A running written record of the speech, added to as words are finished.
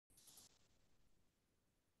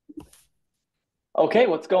Okay,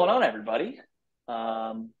 what's going on, everybody?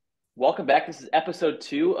 Um, Welcome back. This is episode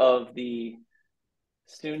 2 of the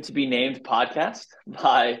soon to be named podcast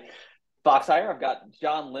by Fox Hire. I've got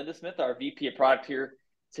John Lindesmith, our VP of product here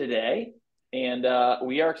today, and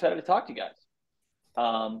we are excited to talk to you guys.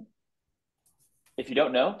 Um, if you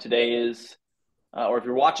don't know, today is, or if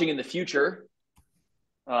you're watching in the future,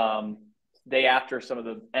 um, day after some of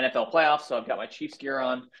the NFL playoffs. So I've got my Chiefs gear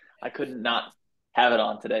on. I couldn't not have it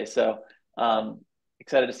on today. So um,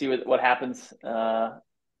 excited to see what happens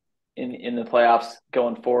in the playoffs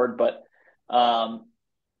going forward. But um,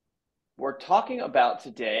 we're talking about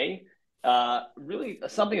today really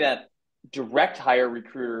something that direct hire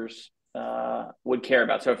recruiters would care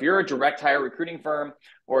about. So if you're a direct hire recruiting firm,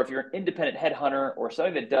 or if you're an independent headhunter, or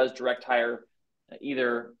something that does direct hire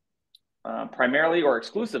either primarily or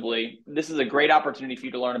exclusively, this is a great opportunity for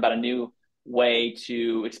you to learn about a new way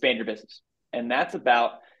to expand your business. And that's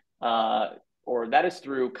about, or that is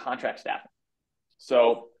through contract staffing.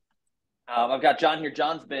 So I've got John here.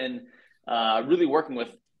 John's been really working with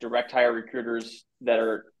direct hire recruiters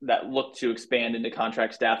that look to expand into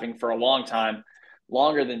contract staffing for a long time,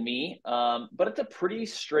 longer than me. But it's a pretty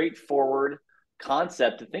straightforward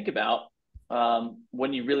concept to think about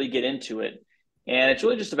when you really get into it, and it's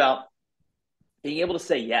really just about being able to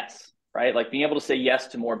say yes, right? Like being able to say yes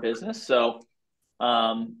to more business. So,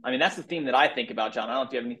 I mean, that's the theme that I think about, John. I don't know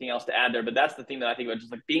if you have anything else to add there, but that's the theme that I think about,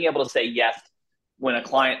 just like being able to say yes when a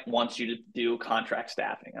client wants you to do contract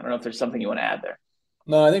staffing. I don't know if there's something you want to add there.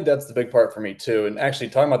 No, I think that's the big part for me too. And actually,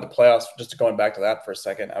 talking about the playoffs, just going back to that for a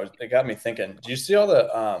second, it got me thinking. Do you see all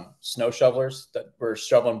the snow shovelers that were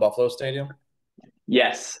shoveling Buffalo Stadium?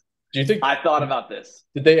 Yes, Do you think I thought about this.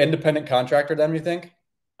 did they independent contractor them? You think?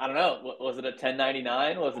 I don't know. Was it a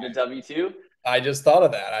 1099? Was it a W-2? I just thought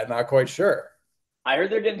of that. I'm not quite sure. I heard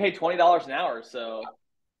they're getting paid $20 an hour. So,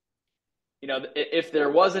 if there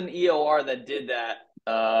was an EOR that did that,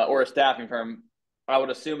 or a staffing firm, I would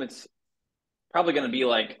assume it's probably going to be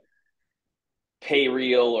like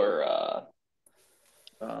Payreal or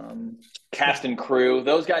Cast and Crew.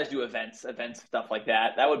 Those guys do events, stuff like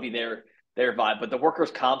that. That would be their vibe. But the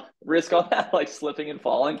workers' comp risk on that, like slipping and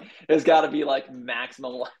falling, has got to be like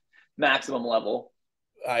maximum level.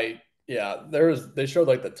 Yeah, they showed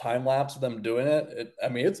like the time lapse of them doing it. I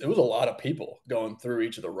mean, it was a lot of people going through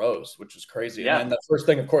each of the rows, which is crazy. And then Yeah, the first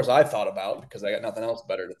thing, of course, I thought about, because I got nothing else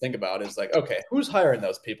better to think about, is like, okay, who's hiring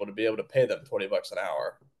those people to be able to pay them $20 an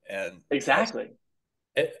hour? And exactly.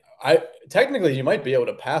 it, I technically you might be able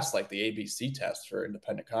to pass like the ABC test for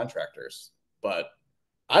independent contractors, but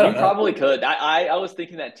I You don't know. probably could. I was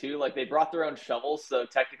thinking that too. Like they brought their own shovels, so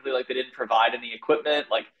technically, like they didn't provide any equipment.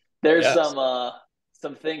 Like there's Yes.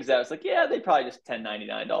 some things that I was like, yeah, they probably just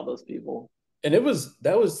 1099 to all those people. And that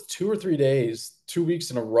was 2 or 3 days, 2 weeks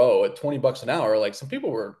in a row at $20 an hour. Like some people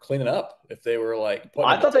were cleaning up if they were like putting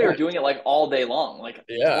I in the thought they were time. doing it like all day long, like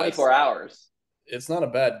Yeah, 24 hours. it's not a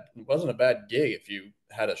bad it wasn't a bad gig if you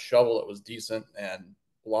had a shovel that was decent and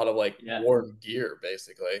a lot of like Yeah, worn gear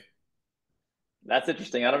basically. that's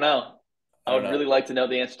interesting. I don't know. I I don't would know. really like to know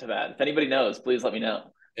the answer to that. If anybody knows, please let me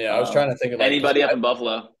know. Yeah, I was trying to think of like because Anybody up in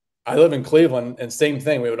Buffalo? I live in Cleveland and same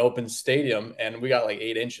thing. We have an open stadium and we got like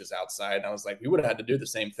 8 inches outside. And I was like, we would have had to do the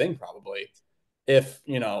same thing probably if,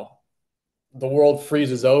 the world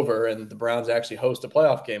freezes over and the Browns actually host a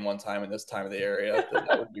playoff game one time in this time of the area.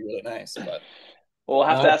 That would be really nice. But Well, we'll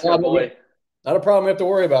have not to a ask our problem. boy. Not a problem we have to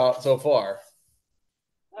worry about so far.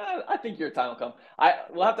 I think your time will come.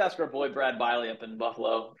 We'll have to ask our boy Brad Biley up in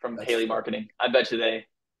Buffalo from That's Haley Marketing. I bet you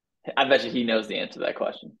he knows the answer to that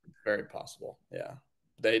question. very possible. Yeah.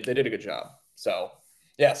 They did a good job. So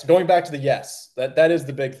yes, going back to the yes, that is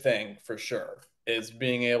the big thing for sure, is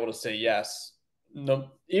being able to say yes. No,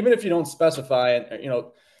 even if you don't specify and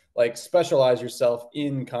like specialize yourself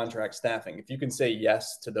in contract staffing. If you can say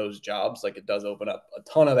yes to those jobs, like it does open up a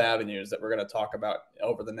ton of avenues that we're going to talk about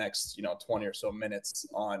over the next, 20 or so minutes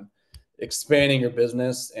on expanding your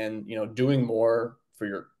business and, doing more for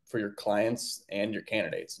your clients and your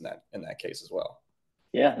candidates in that case as well.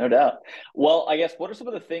 Yeah, no doubt. Well, I guess what are some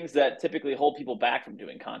of the things that typically hold people back from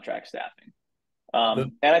doing contract staffing?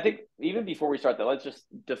 The And I think even before we start that, let's just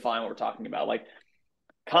define what we're talking about. Like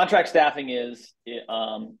contract staffing is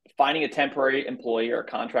finding a temporary employee or a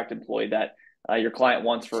contract employee that your client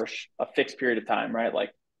wants for a fixed period of time, right?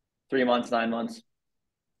 Like 3 months, 9 months,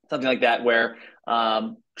 something like that, where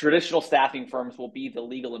traditional staffing firms will be the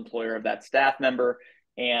legal employer of that staff member,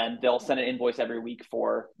 and they'll send an invoice every week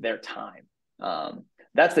for their time.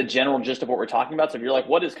 That's the general gist of what we're talking about. So if you're like,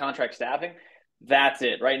 what is contract staffing? That's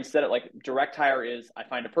it, right? Instead of like direct hire is I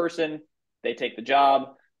find a person, they take the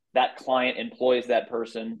job, that client employs that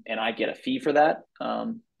person and I get a fee for that.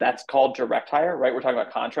 That's called direct hire, right? We're talking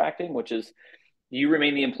about contracting, which is you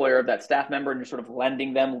remain the employer of that staff member and you're sort of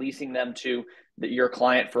lending them, leasing them to your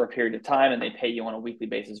client for a period of time, and they pay you on a weekly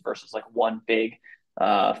basis versus like one big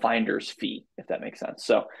finder's fee, if that makes sense.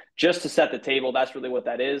 So just to set the table, that's really what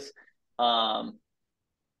that is.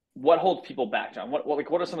 What holds people back, John? What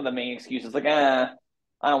are some of the main excuses? Like, I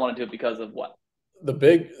don't want to do it because of what? The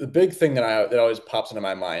big thing that always pops into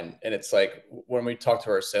my mind, and it's like when we talk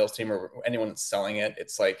to our sales team or anyone that's selling it,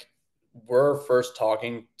 it's like we're first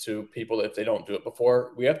talking to people if they don't do it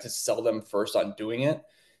before. We have to sell them first on doing it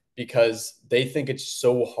because they think it's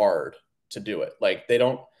so hard to do it. Like they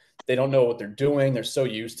don't know what they're doing. They're so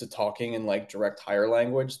used to talking in like direct hire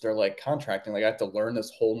language. They're like contracting. Like I have to learn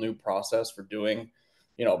this whole new process for doing,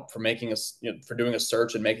 for making for doing a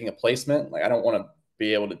search and making a placement. Like I don't want to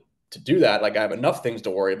be able to do that. Like I have enough things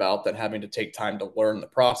to worry about than having to take time to learn the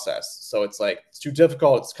process. So it's like, it's too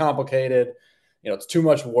difficult. It's complicated. It's too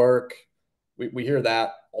much work. We hear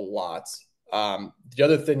that a lot. The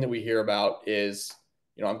other thing that we hear about is,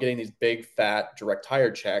 I'm getting these big fat direct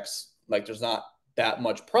hire checks. Like there's not that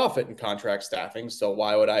much profit in contract staffing. So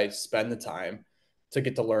why would I spend the time to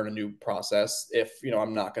get to learn a new process if,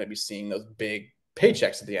 I'm not going to be seeing those big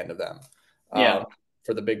paychecks at the end of them, Yeah.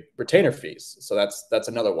 for the big retainer fees. So that's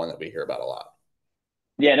another one that we hear about a lot.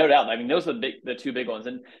 Yeah, no doubt. I mean, those are the two big ones.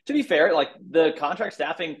 And to be fair, like the contract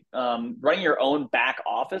staffing, running your own back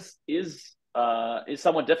office is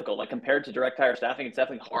somewhat difficult. Like compared to direct hire staffing, it's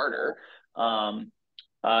definitely harder.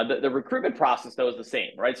 The recruitment process though is the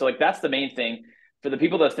same, right? So like that's the main thing for the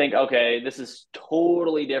people that think, okay, this is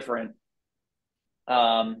totally different.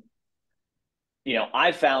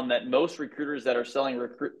 I found that most recruiters that are selling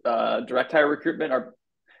direct hire recruitment are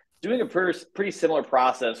doing a pretty similar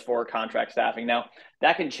process for contract staffing. Now,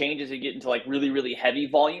 that can change as you get into like really, really heavy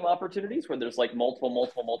volume opportunities where there's like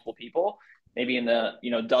multiple people, maybe in the,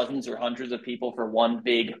 dozens or hundreds of people for one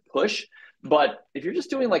big push. But if you're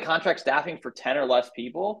just doing like contract staffing for 10 or less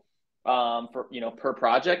people, per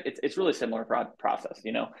project, it's really similar process.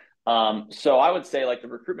 So I would say like the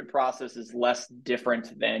recruitment process is less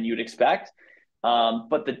different than you'd expect.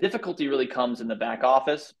 But the difficulty really comes in the back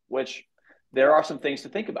office, which there are some things to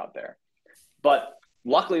think about there. But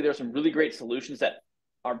luckily, there's some really great solutions that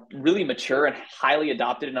are really mature and highly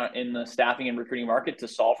adopted in the staffing and recruiting market to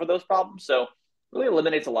solve for those problems. So really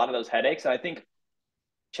eliminates a lot of those headaches. And I think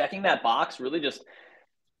checking that box really just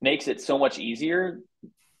makes it so much easier.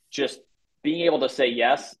 Just being able to say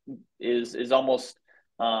yes is almost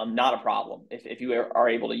not a problem if you are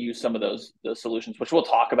able to use some of those solutions, which we'll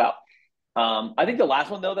talk about. I think the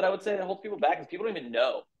last one though that I would say that holds people back is people don't even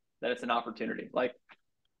know that it's an opportunity. Like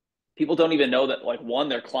people don't even know that like one,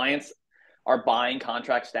 their clients are buying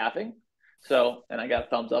contract staffing. So, and I got a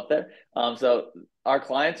thumbs up there. So our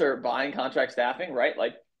clients are buying contract staffing, right?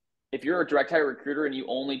 Like if you're a direct hire recruiter and you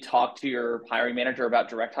only talk to your hiring manager about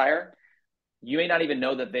direct hire, you may not even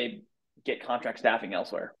know that they get contract staffing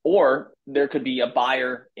elsewhere. Or there could be a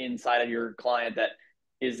buyer inside of your client that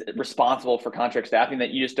is responsible for contract staffing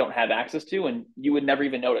that you just don't have access to, and you would never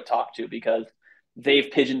even know to talk to because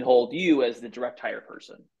they've pigeonholed you as the direct hire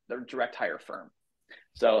person, the direct hire firm.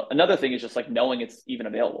 So another thing is just like knowing it's even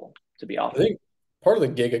available to be I offered. think part of the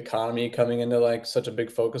gig economy coming into like such a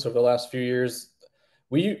big focus over the last few years,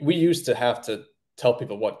 we used to have to tell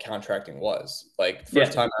people what contracting was. Like the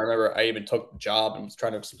first Yeah. time I remember I even took the job and was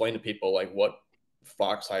trying to explain to people like what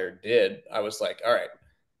Fox Hire did, I was like, all right, I'm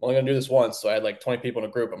only gonna do this once. So I had like 20 people in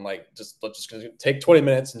a group. I'm like, let's just gonna take 20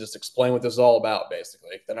 minutes and just explain what this is all about,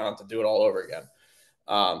 basically. Then I don't have to do it all over again.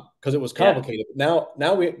 Because it was Yeah. complicated. Now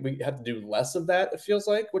we have to do less of that, it feels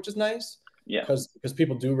like, which is nice Yeah. because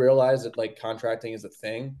people do realize that like contracting is a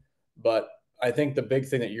thing. But I think the big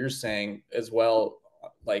thing that you're saying as well,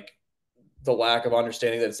 like the lack of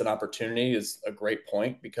understanding that it's an opportunity is a great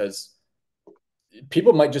point because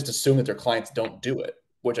people might just assume that their clients don't do it,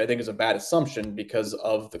 which I think is a bad assumption because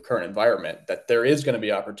of the current environment, that there is going to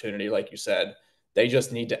be opportunity, like you said. They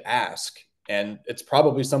just need to ask. And it's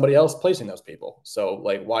probably somebody else placing those people. So,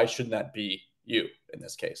 like, why shouldn't that be you in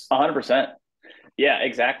this case? 100%. Yeah,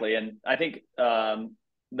 exactly. And I think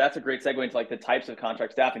that's a great segue into like the types of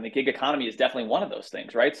contract staffing. The gig economy is definitely one of those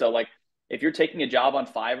things, right? So like if you're taking a job on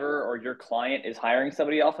Fiverr or your client is hiring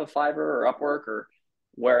somebody off of Fiverr or Upwork or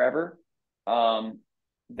wherever, um,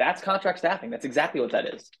 that's contract staffing. That's exactly what that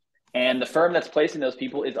is. And the firm that's placing those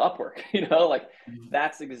people is Upwork. Like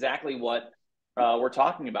that's exactly what we're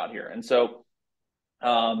talking about here. And so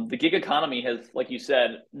the gig economy has, like you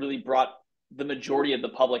said, really brought the majority of the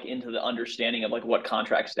public into the understanding of like what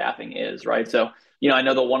contract staffing is, right? So, I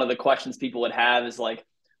know that one of the questions people would have is like,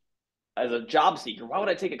 as a job seeker, why would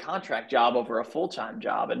I take a contract job over a full-time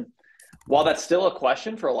job? And while that's still a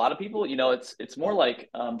question for a lot of people, it's more like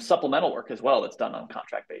supplemental work as well that's done on a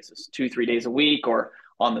contract basis, 2-3 days a week or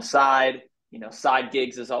on the side. Side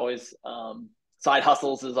gigs is always side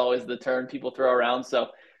hustles is always the term people throw around. So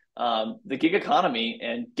the gig economy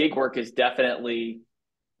and gig work is definitely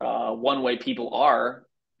one way people are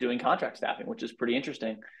doing contract staffing, which is pretty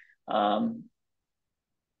interesting. Then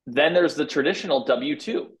there's the traditional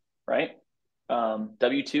W-2, right?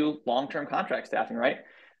 W-2 long-term contract staffing, right?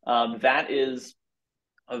 That is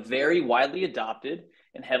a very widely adopted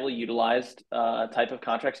and heavily utilized type of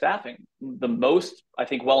contract staffing. The most, I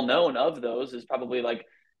think, well-known of those is probably like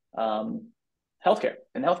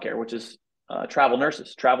healthcare, which is travel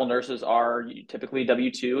nurses. Travel nurses are typically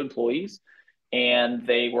W-2 employees, and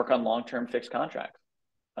they work on long-term fixed contracts,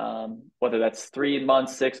 whether that's 3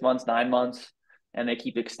 months, 6 months, 9 months, and they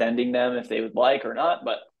keep extending them if they would like or not.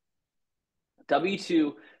 But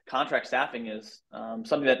W-2 contract staffing is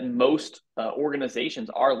something that most organizations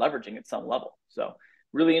are leveraging at some level. So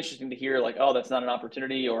really interesting to hear like, oh, that's not an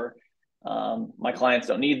opportunity, or my clients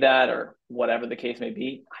don't need that, or whatever the case may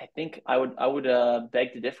be. I think I would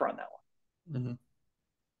beg to differ on that one.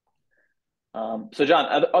 Mm-hmm. So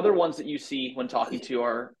John, other ones that you see when talking to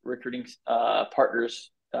our recruiting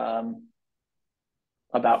partners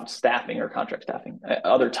about staffing or contract staffing,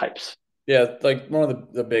 other types. Yeah, like one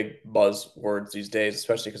of the big buzzwords these days,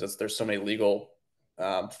 especially because there's so many legal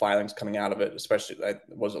filings coming out of it. Especially,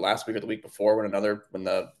 was it last week or the week before when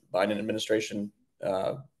the Biden administration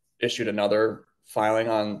issued another filing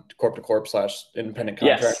on corp to corp / independent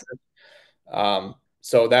Yes. contractor.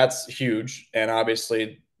 So that's huge, and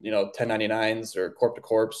obviously, 1099s or corp to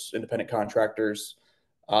corps, independent contractors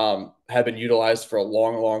have been utilized for a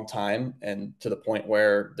long, long time, and to the point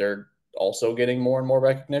where they're also getting more and more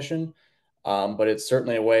recognition. But it's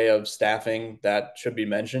certainly a way of staffing that should be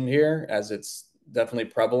mentioned here, as it's definitely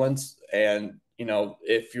prevalent. And,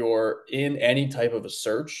 if you're in any type of a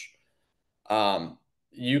search,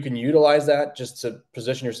 you can utilize that just to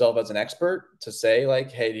position yourself as an expert to say,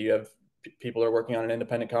 like, hey, do you have people who are working on an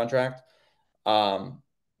independent contract?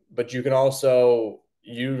 But you can also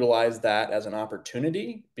utilize that as an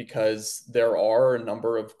opportunity, because there are a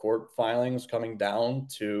number of court filings coming down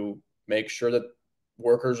to make sure that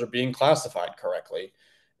workers are being classified correctly.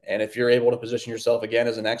 And if you're able to position yourself again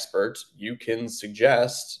as an expert, you can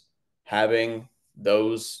suggest having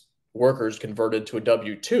those workers converted to a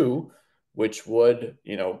W-2, which would,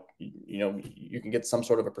 you can get some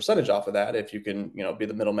sort of a percentage off of that if you can, be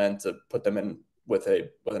the middleman to put them in with an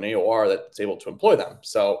AOR that's able to employ them.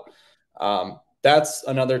 So that's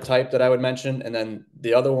another type that I would mention. And then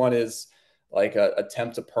the other one is like a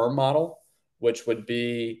temp to perm model, which would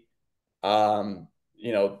be, the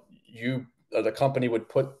company would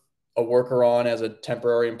put a worker on as a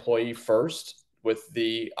temporary employee first, with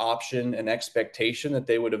the option and expectation that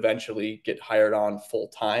they would eventually get hired on full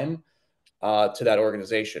time to that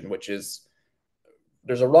organization, which is,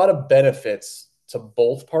 there's a lot of benefits to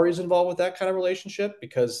both parties involved with that kind of relationship,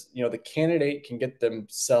 because the candidate can get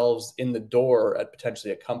themselves in the door at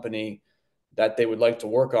potentially a company that they would like to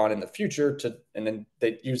work on in the future, and then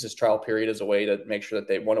they use this trial period as a way to make sure that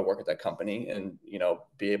they want to work at that company, and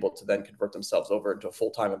be able to then convert themselves over into a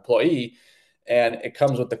full-time employee. And it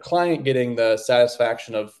comes with the client getting the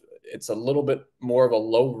satisfaction of, it's a little bit more of a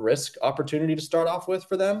low risk opportunity to start off with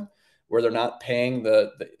for them, where they're not paying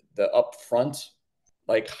the upfront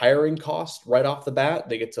like hiring cost right off the bat.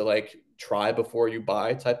 They get to like try before you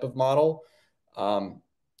buy type of model.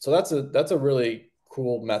 So that's a really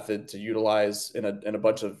cool method to utilize in a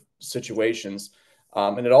bunch of situations.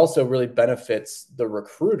 And it also really benefits the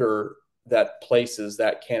recruiter that places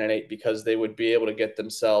that candidate, because they would be able to get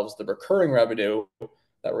themselves the recurring revenue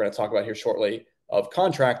that we're going to talk about here shortly of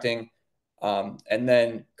contracting, and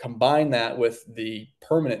then combine that with the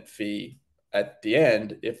permanent fee at the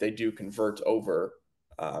end if they do convert over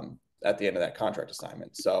at the end of that contract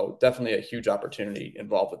assignment. So definitely a huge opportunity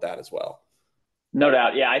involved with that as well. No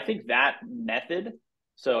doubt. Yeah, I think that method,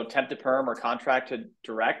 so temp to perm or contract to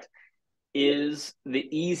direct, is the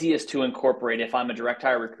easiest to incorporate if I'm a direct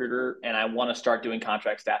hire recruiter and I want to start doing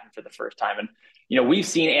contract staffing for the first time. And we've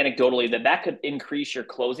seen anecdotally that could increase your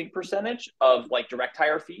closing percentage of like direct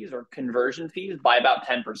hire fees or conversion fees by about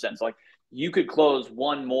 10%. So like you could close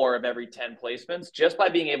one more of every 10 placements just by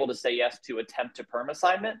being able to say yes to a temp to perm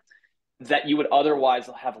assignment that you would otherwise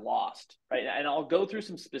have lost, right? And I'll go through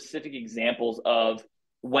some specific examples of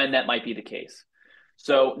when that might be the case.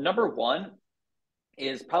 So number one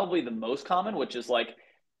is probably the most common, which is like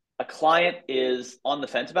a client is on the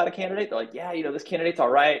fence about a candidate, they're like, yeah, this candidate's all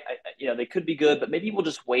right. They could be good, but maybe we'll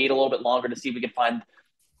just wait a little bit longer to see if we can find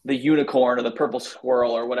the unicorn or the purple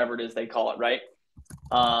squirrel or whatever it is they call it, right?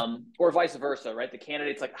 Or vice versa, right? The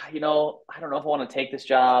candidate's like, I don't know if I want to take this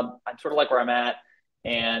job. I'm sort of like where I'm at,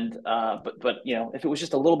 and but if it was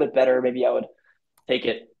just a little bit better, maybe I would take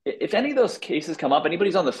it. If any of those cases come up,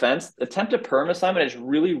 anybody's on the fence, the temp to perm assignment is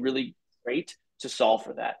really, really great to solve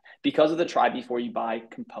for that because of the try before you buy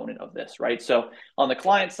component of this, right? So on the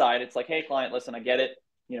client side, it's like, hey, client, listen, I get it.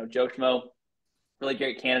 Joe Schmo, really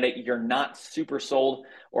great candidate. You're not super sold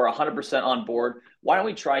or 100% on board. Why don't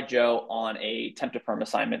we try Joe on a temp to perm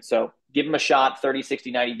assignment? So give him a shot, 30, 60,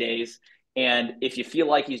 90 days. And if you feel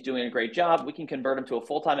like he's doing a great job, we can convert him to a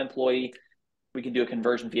full-time employee. We can do a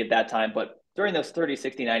conversion fee at that time. But during those 30,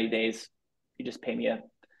 60, 90 days, you just pay me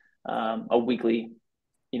a weekly,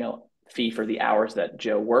 fee for the hours that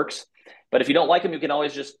Joe works. But if you don't like him, you can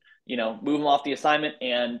always just, move him off the assignment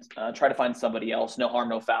and try to find somebody else. No harm,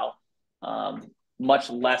 no foul. Much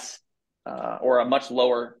less or a much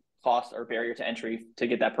lower cost or barrier to entry to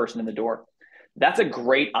get that person in the door. That's a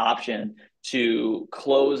great option to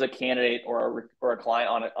close a candidate or a client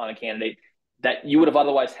on a candidate that you would have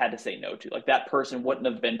otherwise had to say no to. Like that person wouldn't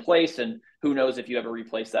have been placed, and who knows if you ever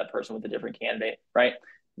replace that person with a different candidate, right?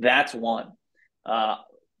 That's one.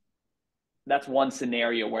 That's one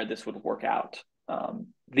scenario where this would work out.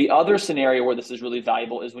 The other scenario where this is really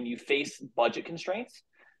valuable is when you face budget constraints.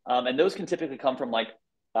 And those can typically come from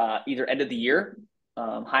either end of the year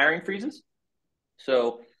hiring freezes.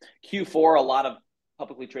 So Q4, a lot of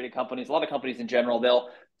publicly traded companies, a lot of companies in general, they'll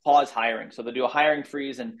pause hiring. So they'll do a hiring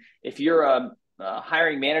freeze. And if you're a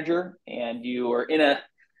hiring manager and you are in a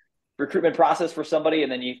recruitment process for somebody,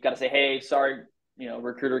 and then you've got to say, hey, sorry,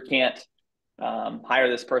 recruiter can't hire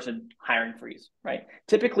this person, hiring freeze, right?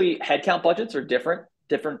 Typically, headcount budgets are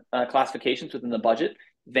different classifications within the budget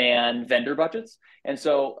than vendor budgets. And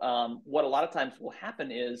so what a lot of times will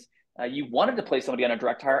happen is you wanted to place somebody on a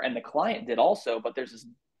direct hire and the client did also, but there's this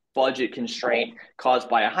budget constraint caused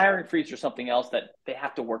by a hiring freeze or something else that they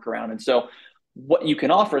have to work around. And so what you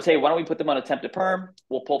can offer is, hey, why don't we put them on a temp to perm?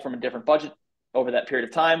 We'll pull from a different budget over that period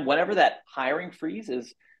of time. Whenever that hiring freeze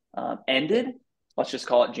is ended, let's just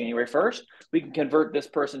call it January 1st, we can convert this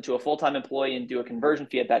person to a full-time employee and do a conversion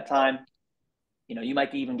fee at that time. You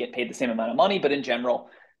might even get paid the same amount of money, but in general,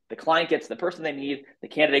 the client gets the person they need, the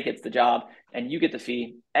candidate gets the job, and you get the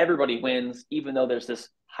fee. Everybody wins, even though there's this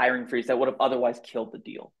hiring freeze that would have otherwise killed the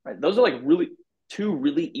deal, right? Those are two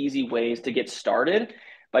really easy ways to get started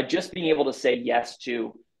by just being able to say yes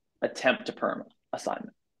to a temp to perm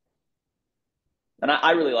assignment. And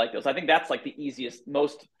I really like those. I think that's like the easiest,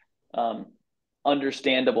 most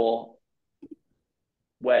understandable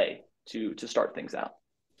way to start things out.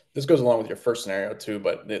 This goes along with your first scenario too,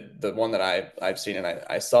 but the one that I've seen, and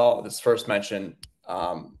I saw this first mentioned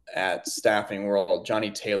at Staffing World.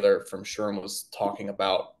 Johnny Taylor from Sherm was talking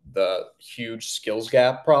about the huge skills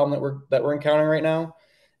gap problem that we're encountering right now,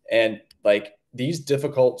 and like these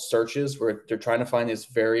difficult searches where they're trying to find this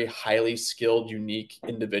very highly skilled, unique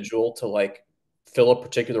individual to like fill a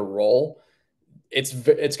particular role. It's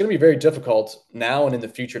going to be very difficult now and in the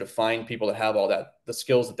future to find people that have all the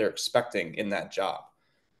skills that they're expecting in that job.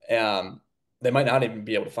 They might not even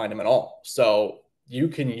be able to find them at all. So you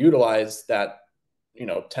can utilize that,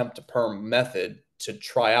 temp to perm method to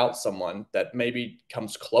try out someone that maybe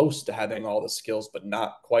comes close to having all the skills, but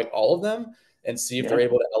not quite all of them, and see if they're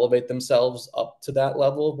able to elevate themselves up to that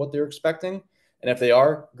level of what they're expecting. And if they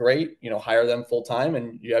are, great, hire them full time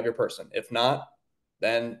and you have your person. If not,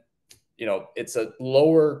 then, it's a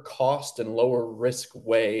lower cost and lower risk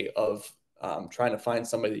way of trying to find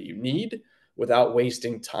somebody that you need without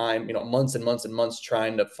wasting time, months and months and months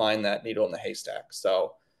trying to find that needle in the haystack.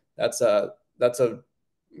 So that's a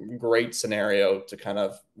great scenario to kind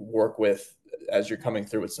of work with as you're coming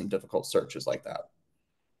through with some difficult searches like that.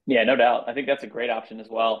 Yeah, no doubt. I think that's a great option as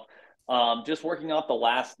well. Just working off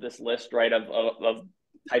this list, right, of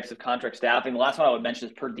types of contract staffing. The last one I would mention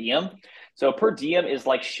is per diem. So per diem is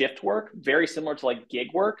like shift work, very similar to like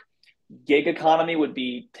gig work. Gig economy would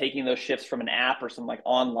be taking those shifts from an app or some like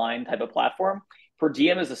online type of platform. Per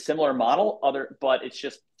diem is a similar model, but it's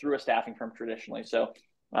just through a staffing firm traditionally. So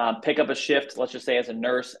pick up a shift, let's just say as a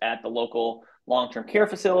nurse at the local long-term care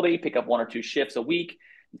facility, pick up 1 or 2 shifts a week.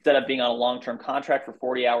 Instead of being on a long-term contract for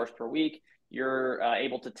 40 hours per week, you're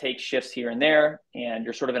able to take shifts here and there, and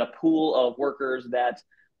you're sort of in a pool of workers that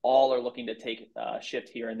all are looking to take a shift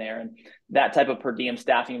here and there. And that type of per diem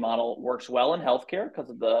staffing model works well in healthcare because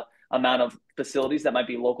of the amount of facilities that might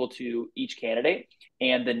be local to each candidate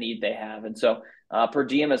and the need they have. And so per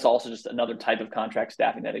diem is also just another type of contract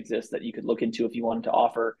staffing that exists that you could look into if you wanted to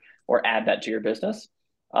offer or add that to your business.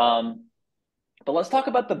 But let's talk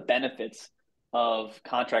about the benefits of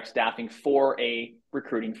contract staffing for a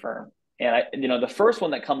recruiting firm. And the first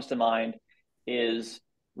one that comes to mind is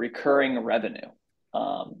recurring revenue.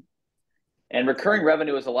 And recurring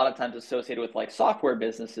revenue is a lot of times associated with like software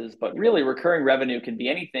businesses, but really recurring revenue can be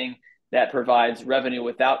anything that provides revenue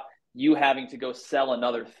without you having to go sell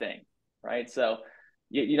another thing, right? So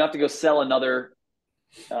you don't have to go sell another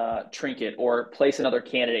trinket or place another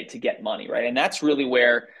candidate to get money, right? And that's really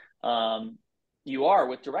where you are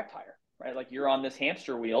with direct hire, right? Like you're on this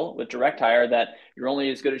hamster wheel with direct hire that you're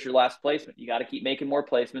only as good as your last placement. You got to keep making more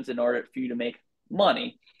placements in order for you to make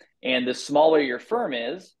money. And the smaller your firm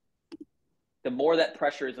is, the more that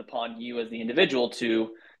pressure is upon you as the individual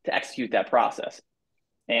to execute that process.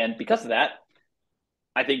 And because of that,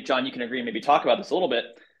 I think, John, you can agree, maybe talk about this a little bit.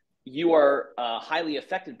 You are highly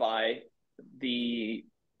affected by the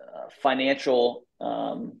financial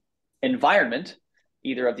environment,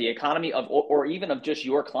 either of the economy or even of just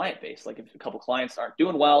your client base. Like if a couple clients aren't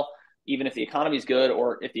doing well, even if the economy is good,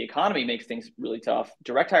 or if the economy makes things really tough,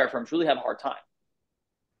 direct hire firms really have a hard time.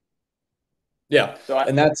 Yeah,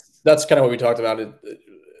 and that's kind of what we talked about.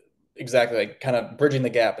 Exactly, like kind of bridging the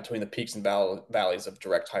gap between the peaks and valleys of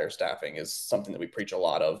direct hire staffing is something that we preach a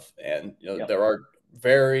lot of. And there are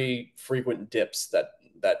very frequent dips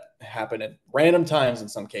that happen at random times in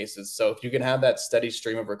some cases. So if you can have that steady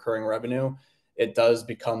stream of recurring revenue, it does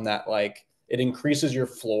become that, like, it increases your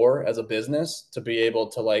floor as a business to be able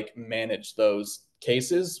to like manage those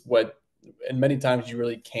cases. And many times you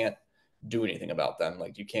really can't do anything about them.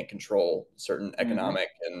 Like you can't control certain economic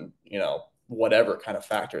and whatever kind of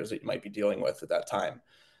factors that you might be dealing with at that time.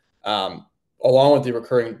 Along with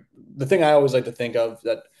the thing I always like to think of,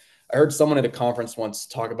 that I heard someone at a conference once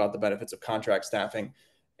talk about the benefits of contract staffing,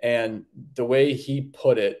 and the way he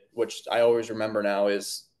put it, which I always remember now,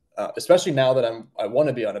 is especially now that I want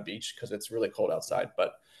to be on a beach because it's really cold outside,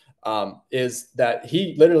 but is that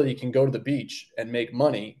he literally can go to the beach and make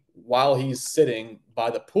money while he's sitting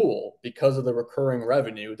by the pool because of the recurring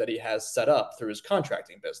revenue that he has set up through his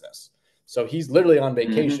contracting business. So he's literally on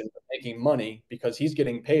vacation making money because he's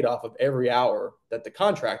getting paid off of every hour that the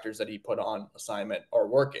contractors that he put on assignment are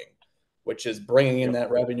working, which is bringing in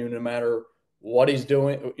that revenue no matter what he's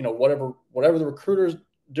doing, whatever the recruiter's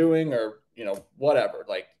doing, or whatever.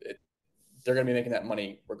 Like they're going to be making that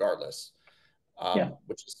money regardless,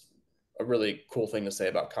 which is a really cool thing to say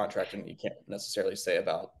about contracting that you can't necessarily say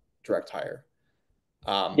about direct hire.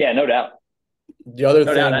 No doubt. The other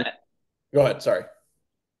thing, go ahead. Sorry.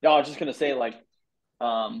 No, I was just going to say, like,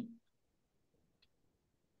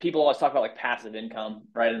 people always talk about like passive income,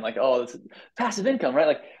 right? And like, oh, this is passive income, right?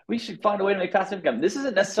 Like we should find a way to make passive income. This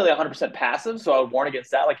isn't necessarily 100% passive. So I would warn against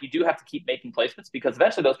that. Like you do have to keep making placements because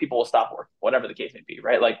eventually those people will stop working, whatever the case may be,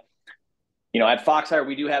 right? Like, at Foxhire,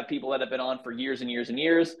 we do have people that have been on for years and years and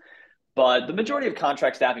years, but the majority of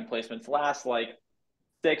contract staffing placements last like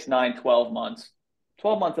 6, 9, 12 months,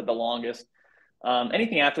 12 months at the longest.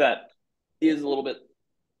 Anything after that is a little bit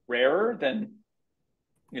rarer than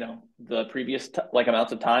the previous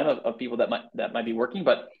amounts of time of people that might be working.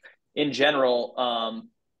 But in general,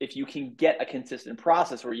 if you can get a consistent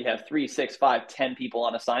process where you have 3, 6, 5, 10 people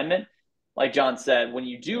on assignment, like John said, when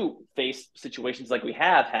you do face situations like we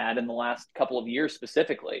have had in the last couple of years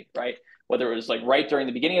specifically, right? Whether it was like right during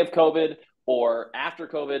the beginning of COVID or after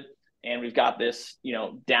COVID, and we've got this,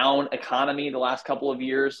 down economy the last couple of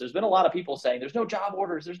years, there's been a lot of people saying there's no job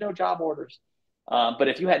orders. But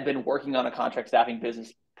if you had been working on a contract staffing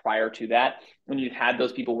business prior to that, when you had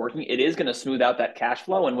those people working, it is going to smooth out that cash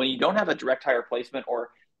flow. And when you don't have a direct hire placement or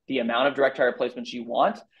the amount of direct hire placements you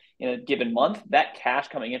want in a given month, that cash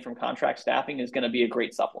coming in from contract staffing is going to be a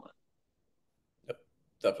great supplement. Yep,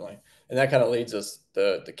 definitely. And that kind of leads us,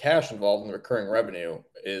 the cash involved in the recurring revenue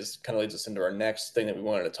leads us into our next thing that we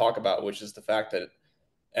wanted to talk about, which is the fact that,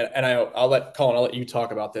 and I'll let Colin, I'll let you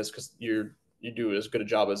talk about this because you do as good a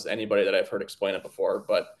job as anybody that I've heard explain it before.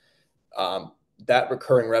 But that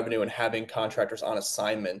recurring revenue and having contractors on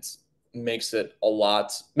assignment makes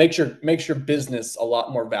your business a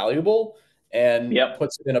lot more valuable and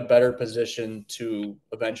puts it in a better position to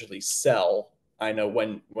eventually sell. I know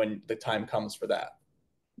when the time comes for that.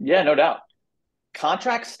 Yeah, no doubt.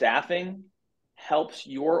 Contract staffing helps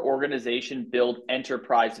your organization build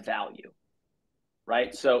enterprise value,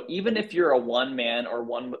 right? So even if you're a one-man or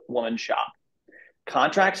one-woman shop,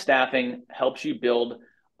 contract staffing helps you build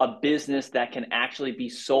a business that can actually be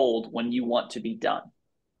sold when you want to be done.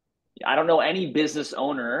 I don't know any business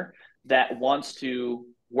owner that wants to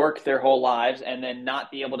work their whole lives and then not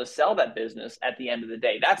be able to sell that business at the end of the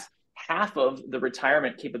day. That's half of the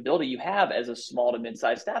retirement capability you have as a small to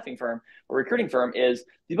mid-sized staffing firm or recruiting firm, is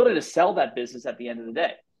the ability to sell that business at the end of the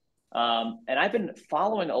day. And I've been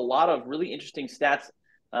following a lot of really interesting stats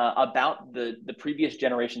about the previous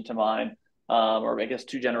generation to mine, or I guess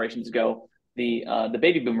 2 generations ago, the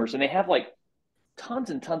baby boomers, and they have like tons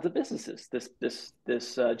and tons of businesses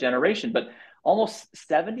this generation, but almost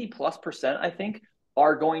 70+% I think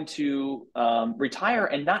are going to retire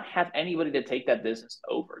and not have anybody to take that business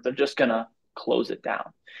over. They're just going to close it down.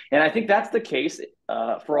 And I think that's the case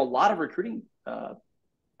for a lot of recruiting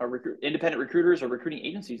independent recruiters or recruiting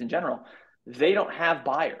agencies in general. They don't have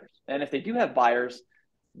buyers, and if they do have buyers,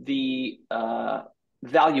 the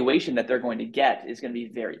valuation that they're going to get is going to be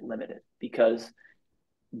very limited, because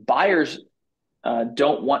buyers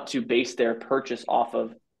don't want to base their purchase off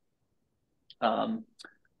of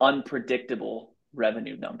unpredictable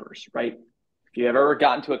revenue numbers, right? If you have ever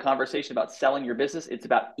gotten to a conversation about selling your business, it's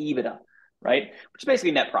about EBITDA, right? Which is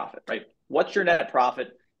basically net profit, right? What's your net profit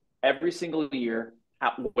every single year?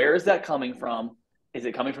 Where is that coming from? Is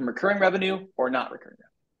it coming from recurring revenue or not recurring revenue,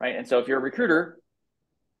 right? And so if you're a recruiter,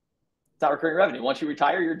 it's not recurring revenue. Once you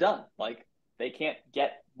retire, you're done. Like, they can't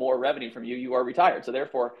get more revenue from you. You are retired. So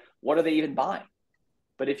therefore, what are they even buying?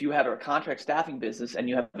 But if you have a contract staffing business and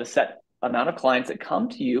you have a set amount of clients that come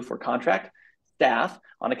to you for contract staff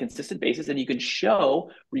on a consistent basis, and you can show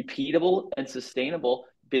repeatable and sustainable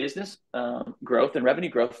business growth and revenue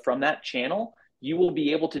growth from that channel, you will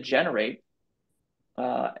be able to generate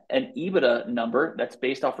an EBITDA number that's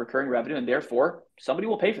based off recurring revenue, and therefore somebody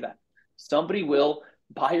will pay for that. Somebody will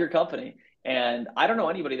buy your company. And I don't know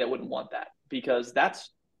anybody that wouldn't want that, because that's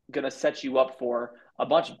going to set you up for a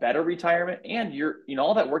much better retirement, and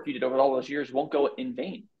all that work you did over all those years won't go in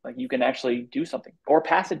vain. Like, you can actually do something or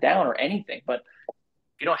pass it down or anything, but if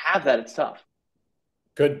you don't have that, it's tough.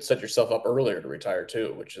 Could set yourself up earlier to retire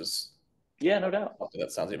too, which is no doubt. something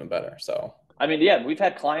that sounds even better. So, I mean, yeah, we've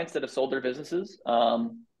had clients that have sold their businesses,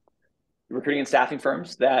 recruiting and staffing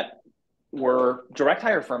firms that were direct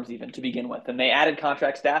hire firms even to begin with, and they added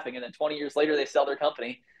contract staffing, and then 20 years later they sell their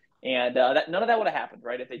company. And none of that would have happened,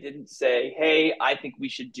 right, if they didn't say, hey, I think we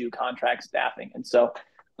should do contract staffing. And so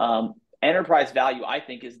enterprise value, I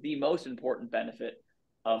think, is the most important benefit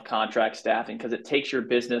of contract staffing, because it takes your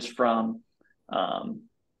business from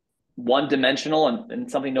one-dimensional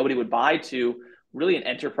and something nobody would buy to really an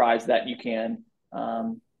enterprise that you can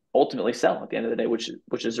ultimately sell at the end of the day, which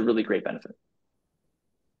is a really great benefit.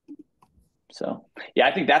 So, yeah,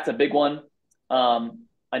 I think that's a big one.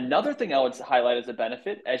 Another thing I would highlight as a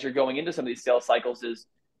benefit as you're going into some of these sales cycles is,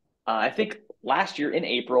 I think last year in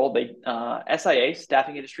April, SIA,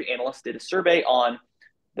 Staffing Industry Analysts, did a survey on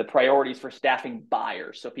the priorities for staffing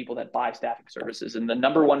buyers, so people that buy staffing services. And the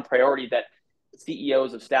number one priority that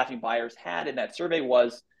CEOs of staffing buyers had in that survey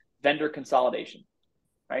was vendor consolidation,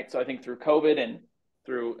 right? So I think through COVID and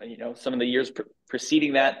through some of the years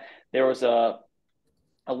preceding that, there was a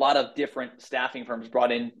lot of different staffing firms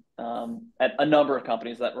brought in at a number of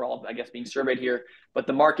companies that were all, I guess, being surveyed here, but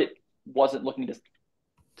the market wasn't looking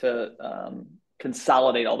to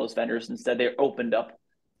consolidate all those vendors. Instead, they opened up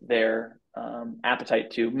their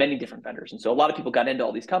appetite to many different vendors. And so a lot of people got into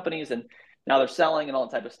all these companies, and now they're selling and all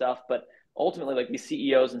that type of stuff. But ultimately, like, these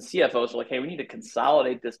CEOs and CFOs are like, hey, we need to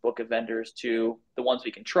consolidate this book of vendors to the ones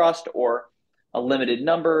we can trust, or a limited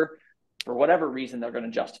number, for whatever reason they're going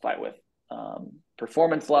to justify with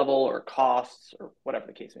performance level or costs or whatever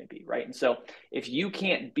the case may be, right? And so if you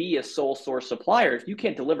can't be a sole source supplier, if you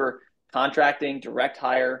can't deliver contracting, direct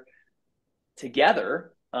hire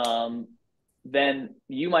together, then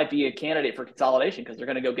you might be a candidate for consolidation, because they're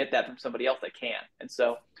going to go get that from somebody else that can. And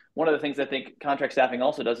so one of the things I think contract staffing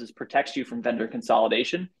also does is protects you from vendor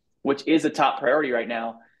consolidation, which is a top priority right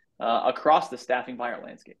now across the staffing buyer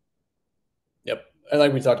landscape. Yep. And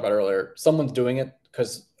like we talked about earlier, someone's doing it,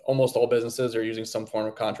 because almost all businesses are using some form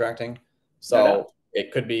of contracting. So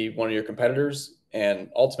it could be one of your competitors. And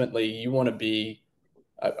ultimately, you want to be,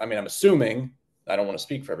 I mean, I'm assuming, I don't want to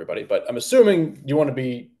speak for everybody, but I'm assuming you want to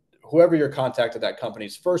be whoever your contact at that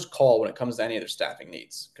company's first call when it comes to any of their staffing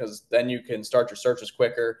needs, because then you can start your searches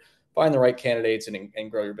quicker, find the right candidates,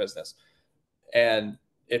 and grow your business. And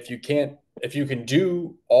if you can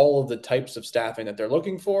do all of the types of staffing that they're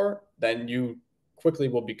looking for, then you quickly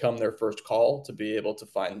will become their first call to be able to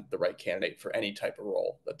find the right candidate for any type of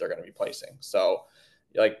role that they're going to be placing. So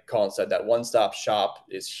like Colin said, that one-stop shop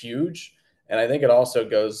is huge. And I think it also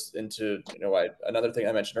goes into, another thing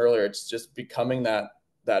I mentioned earlier, it's just becoming that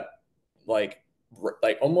that like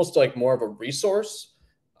almost like more of a resource,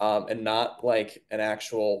 and not like an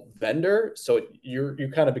actual vendor. So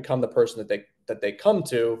you kind of become the person that they come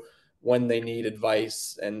to when they need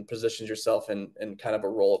advice, and positions yourself in kind of a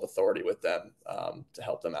role of authority with them, to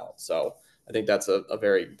help them out. So I think that's a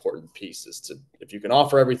very important piece, is to, if you can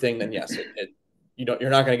offer everything, then yes, you're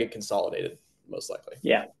not going to get consolidated, most likely.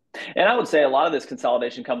 Yeah. And I would say a lot of this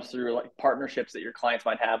consolidation comes through like partnerships that your clients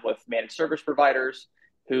might have with managed service providers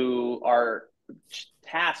who are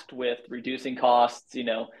tasked with reducing costs,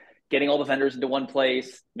 getting all the vendors into one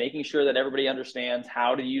place, making sure that everybody understands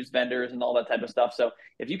how to use vendors and all that type of stuff. So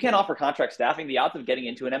if you can't offer contract staffing, the odds of getting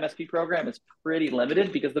into an MSP program is pretty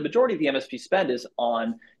limited because the majority of the MSP spend is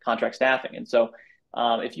on contract staffing. And so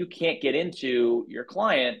if you can't get into your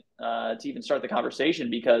client to even start the conversation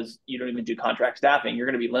because you don't even do contract staffing, you're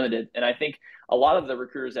going to be limited. And I think a lot of the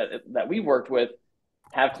recruiters that we've worked with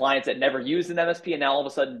have clients that never used an MSP and now all of a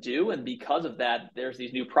sudden do. And because of that, there's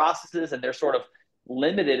these new processes and they're sort of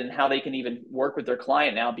limited in how they can even work with their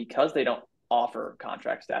client now because they don't offer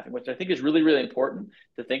contract staffing, which I think is really, really important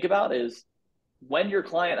to think about is when your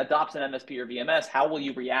client adopts an MSP or VMS, how will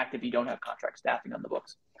you react if you don't have contract staffing on the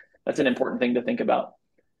books? That's an important thing to think about.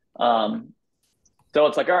 Um, so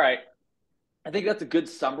it's like, all right, I think that's a good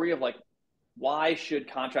summary of like, why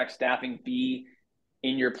should contract staffing be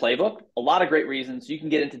in your playbook? A lot of great reasons. You can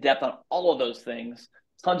get into depth on all of those things.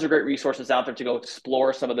 Tons of great resources out there to go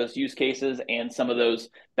explore some of those use cases and some of those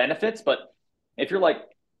benefits. But if you're like,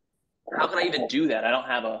 how can I even do that? I don't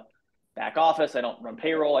have a back office. I don't run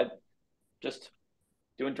payroll. I just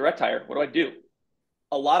doing direct hire. What do I do?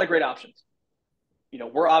 A lot of great options.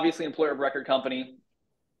 We're obviously an employer of record company.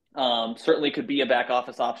 Certainly could be a back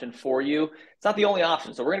office option for you. It's not the only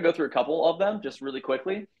option. So we're going to go through a couple of them just really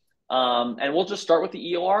quickly. And we'll just start with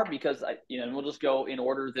the EOR because, and we'll just go in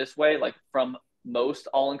order this way, like from most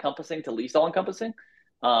all-encompassing to least all-encompassing.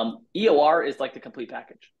 EOR is like the complete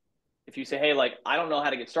package. If you say, hey, like, I don't know how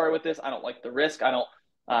to get started with this. I don't like the risk. I don't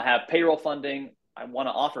have payroll funding. I want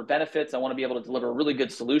to offer benefits. I want to be able to deliver a really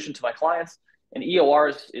good solution to my clients. And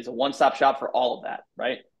EOR is a one-stop shop for all of that,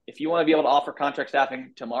 right? If you want to be able to offer contract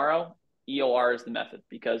staffing tomorrow, EOR is the method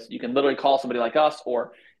because you can literally call somebody like us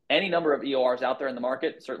or any number of EORs out there in the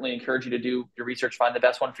market. Certainly encourage you to do your research, find the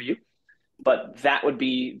best one for you. But that would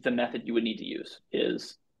be the method you would need to use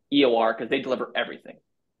is EOR because they deliver everything.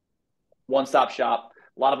 One-stop shop.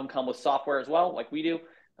 A lot of them come with software as well, like we do,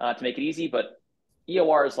 to make it easy. But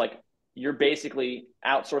EOR is like you're basically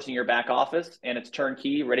outsourcing your back office and it's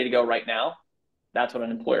turnkey, ready to go right now. That's what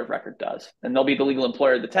an employer of record does. And they'll be the legal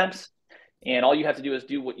employer of the temps. And all you have to do is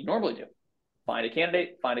do what you normally do. Find a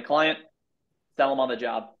candidate, find a client, sell them on the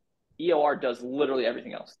job. EOR does literally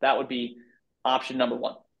everything else. That would be option number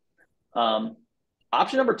one.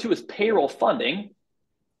 Option number two is payroll funding.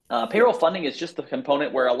 Payroll funding is just the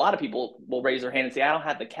component where a lot of people will raise their hand and say, I don't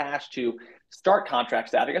have the cash to start contract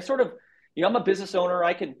staffing. I sort of, I'm a business owner.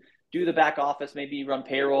 I can do the back office, maybe run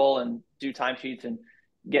payroll and do timesheets and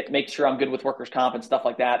make sure I'm good with workers' comp and stuff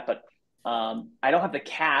like that. But I don't have the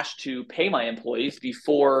cash to pay my employees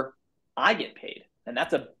before I get paid. And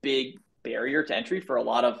that's a big barrier to entry for a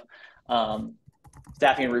lot of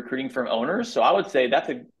staffing and recruiting firm owners. So I would say that's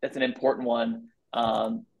an important one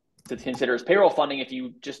to consider is payroll funding if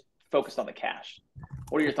you just focused on the cash.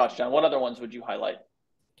 What are your thoughts, John? What other ones would you highlight?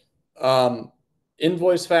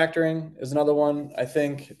 Invoice factoring is another one I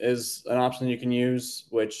think is an option you can use,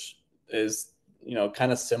 which is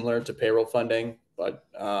kind of similar to payroll funding, but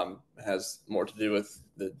has more to do with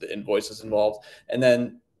the invoices involved. And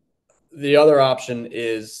then the other option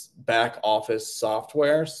is back office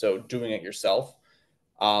software, so doing it yourself.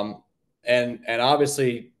 And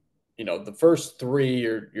obviously, the first three,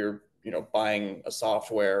 you're buying a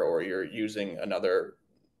software or you're using another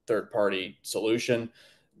third party solution.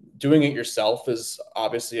 Doing it yourself is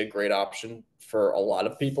obviously a great option for a lot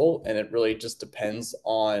of people, and it really just depends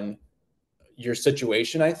on your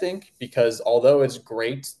situation, I think, because although it's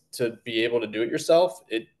great to be able to do it yourself,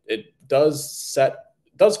 it does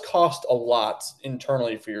cost a lot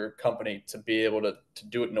internally for your company to be able to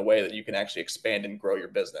do it in a way that you can actually expand and grow your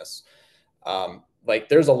business. Like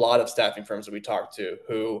there's a lot of staffing firms that we talk to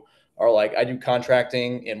who are like, I do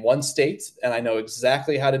contracting in one state and I know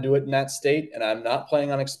exactly how to do it in that state and I'm not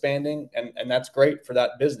planning on expanding. And that's great for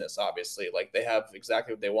that business, obviously. Like they have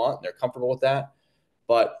exactly what they want and they're comfortable with that.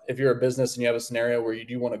 But if you're a business and you have a scenario where you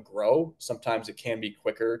do want to grow, sometimes it can be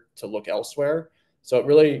quicker to look elsewhere. So it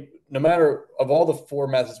really, no matter of all the four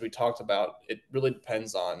methods we talked about, it really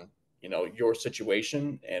depends on, your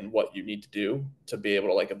situation and what you need to do to be able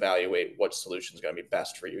to like evaluate what solution is going to be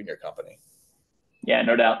best for you and your company. Yeah,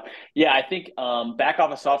 no doubt. Yeah, I think back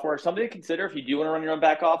office software is something to consider if you do want to run your own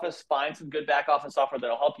back office. Find some good back office software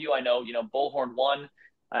that'll help you. I know, Bullhorn One,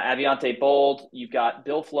 Aviante Bold. You've got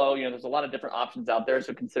BillFlow. There's a lot of different options out there,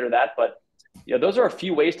 so consider that. But those are a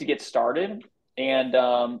few ways to get started. And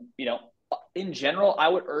in general, I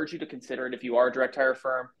would urge you to consider it if you are a direct hire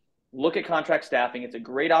firm. Look at contract staffing. It's a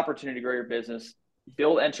great opportunity to grow your business,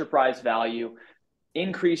 build enterprise value,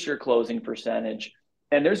 increase your closing percentage.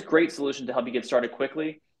 And there's great solutions to help you get started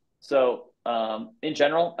quickly. So, in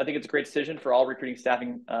general, I think it's a great decision for all recruiting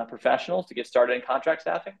staffing professionals to get started in contract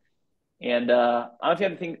staffing. And I don't know if you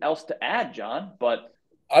have anything else to add, John, but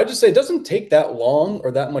I just say it doesn't take that long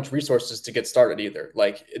or that much resources to get started either.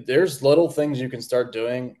 Like there's little things you can start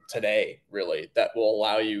doing today, really, that will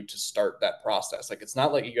allow you to start that process. Like it's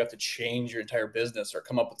not like you have to change your entire business or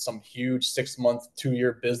come up with some huge 6 month, 2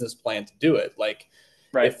 year business plan to do it. Like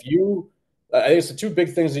right. if you, I think it's the two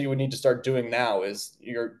big things that you would need to start doing now is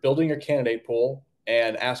you're building your candidate pool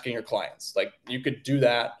and asking your clients. Like you could do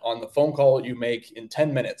that on the phone call you make in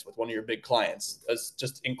 10 minutes with one of your big clients. As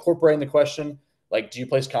just incorporating the question, like, do you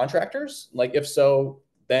place contractors? Like, if so,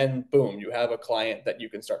 then boom, you have a client that you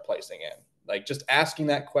can start placing in. Like, just asking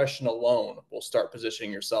that question alone will start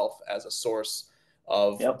positioning yourself as a source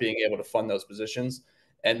of Yep. being able to fund those positions.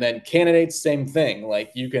 And then candidates, same thing.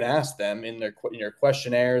 Like, you can ask them in your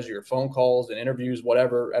questionnaires, your phone calls, and interviews,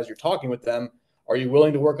 whatever, as you're talking with them, are you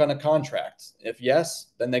willing to work on a contract? If yes,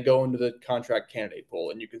 then they go into the contract candidate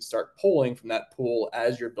pool, and you can start pulling from that pool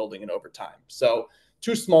as you're building it over time. So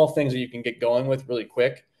two small things that you can get going with really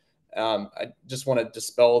quick. I just want to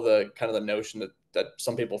dispel the kind of the notion that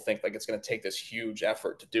some people think like it's going to take this huge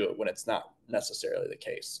effort to do it when it's not necessarily the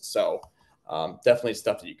case. So definitely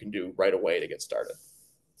stuff that you can do right away to get started.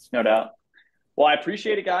 No doubt. Well, I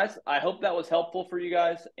appreciate it, guys. I hope that was helpful for you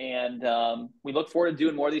guys. And we look forward to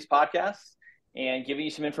doing more of these podcasts and giving you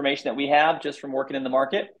some information that we have just from working in the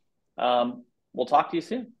market. We'll talk to you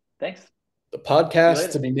soon. Thanks. The See you podcast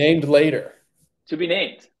to later. be named later. To be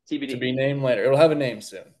named, To TBD. be named later. It'll have a name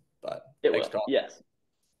soon, but It thanks, will. Colin. Yes.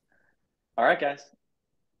 All right, guys.